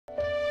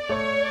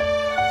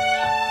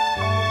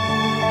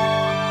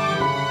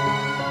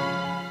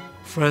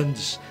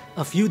Friends,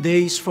 a few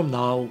days from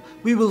now,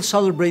 we will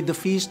celebrate the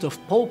feast of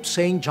Pope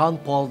St. John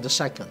Paul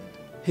II.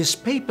 His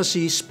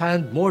papacy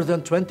spanned more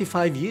than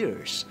 25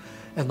 years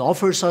and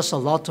offers us a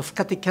lot of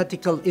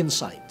catechetical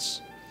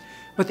insights.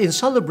 But in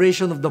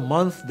celebration of the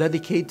month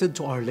dedicated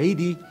to Our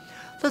Lady,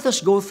 let us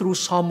go through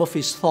some of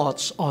his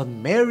thoughts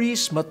on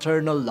Mary's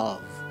maternal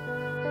love.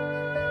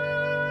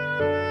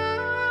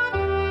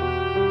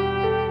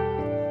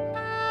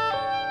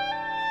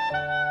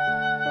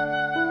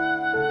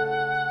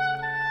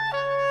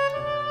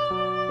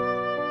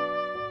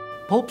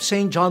 Pope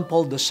St. John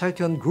Paul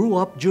II grew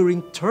up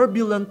during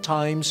turbulent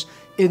times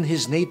in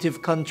his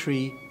native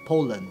country,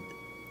 Poland.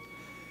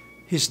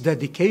 His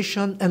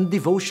dedication and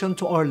devotion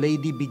to Our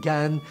Lady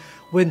began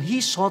when he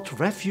sought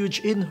refuge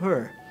in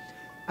her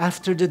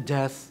after the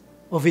death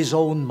of his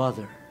own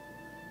mother,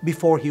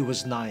 before he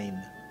was 9.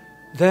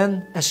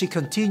 Then, as he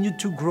continued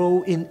to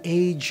grow in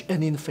age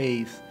and in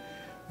faith,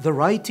 the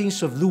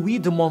writings of Louis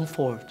de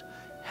Montfort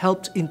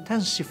helped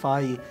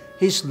intensify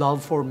his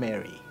love for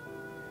Mary.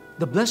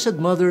 The Blessed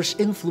Mother's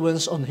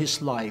influence on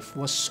his life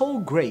was so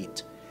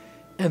great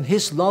and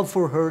his love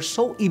for her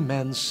so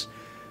immense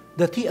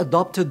that he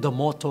adopted the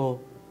motto,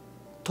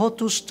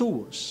 Totus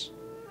Tuus,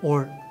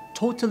 or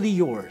totally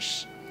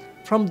yours,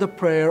 from the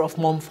prayer of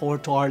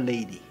Montfort to Our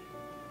Lady.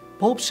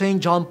 Pope St.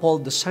 John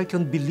Paul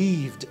II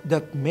believed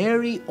that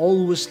Mary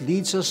always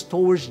leads us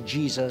towards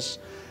Jesus,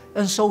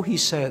 and so he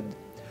said,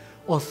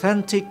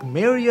 authentic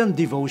Marian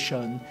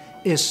devotion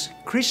is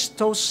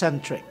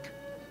Christocentric.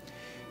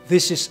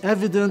 This is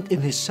evident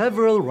in his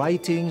several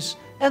writings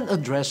and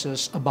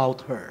addresses about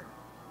her.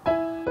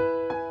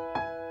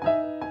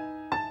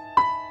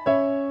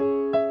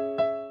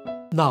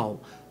 Now,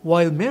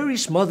 while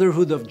Mary's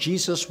motherhood of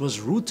Jesus was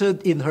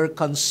rooted in her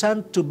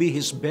consent to be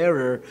his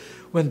bearer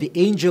when the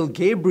angel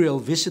Gabriel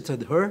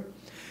visited her,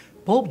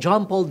 Pope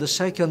John Paul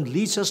II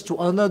leads us to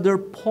another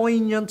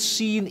poignant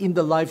scene in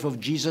the life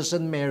of Jesus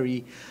and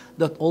Mary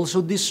that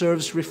also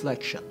deserves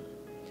reflection.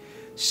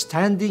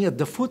 Standing at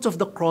the foot of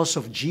the cross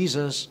of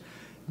Jesus,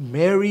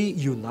 Mary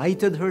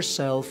united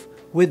herself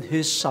with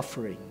his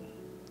suffering.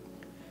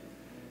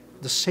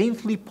 The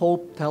saintly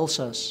Pope tells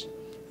us,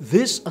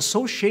 this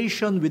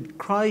association with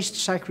Christ's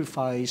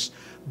sacrifice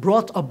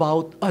brought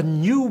about a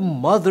new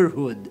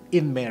motherhood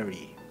in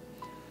Mary.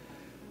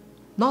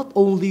 Not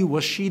only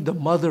was she the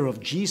mother of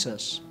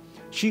Jesus,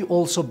 she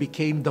also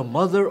became the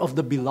mother of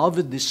the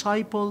beloved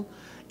disciple,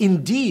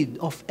 indeed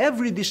of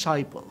every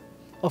disciple,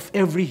 of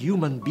every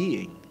human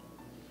being.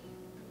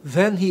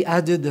 Then he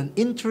added an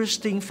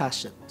interesting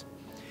facet.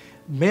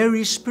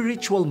 Mary's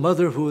spiritual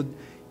motherhood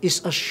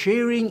is a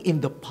sharing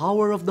in the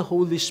power of the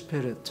Holy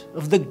Spirit,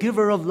 of the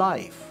giver of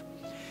life.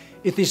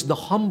 It is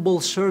the humble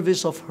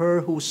service of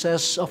her who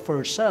says of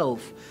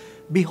herself,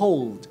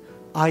 behold,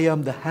 I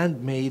am the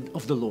handmaid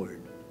of the Lord.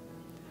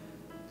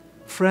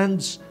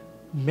 Friends,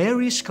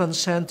 Mary's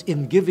consent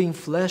in giving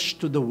flesh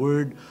to the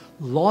Word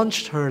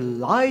launched her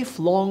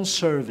lifelong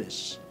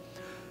service.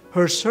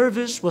 Her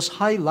service was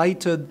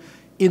highlighted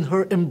in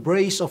her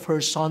embrace of her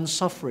Son's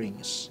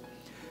sufferings.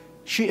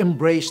 She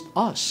embraced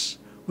us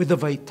with the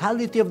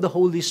vitality of the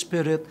Holy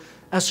Spirit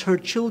as her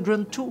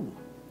children too.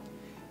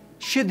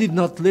 She did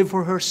not live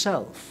for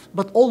herself,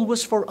 but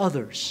always for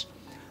others,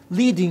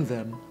 leading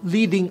them,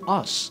 leading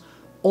us,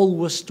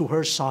 always to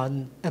her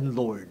Son and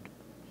Lord.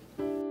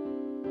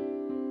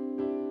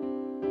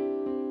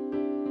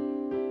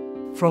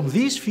 From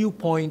these few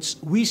points,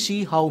 we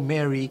see how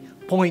Mary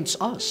points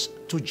us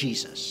to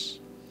Jesus.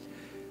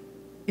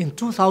 In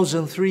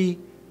 2003,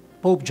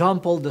 Pope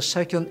John Paul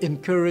II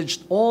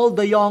encouraged all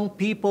the young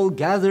people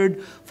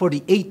gathered for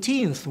the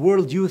 18th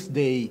World Youth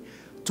Day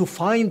to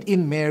find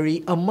in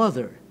Mary a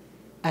mother,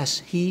 as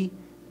he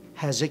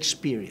has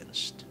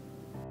experienced.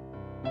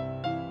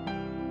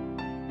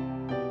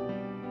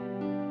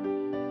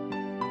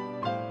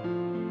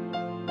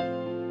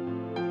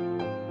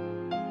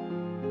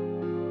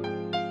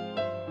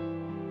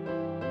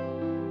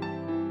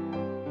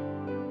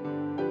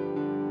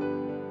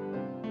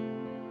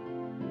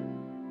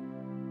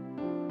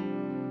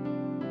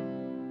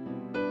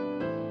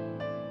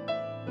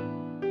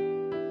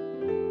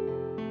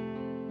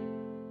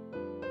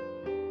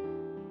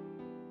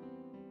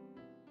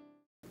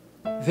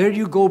 There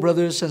you go,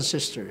 brothers and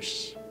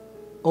sisters.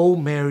 O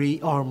Mary,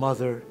 our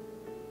Mother,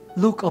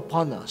 look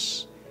upon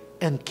us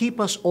and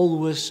keep us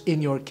always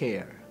in your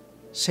care.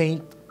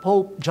 Saint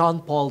Pope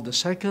John Paul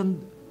II,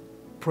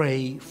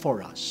 pray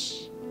for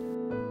us.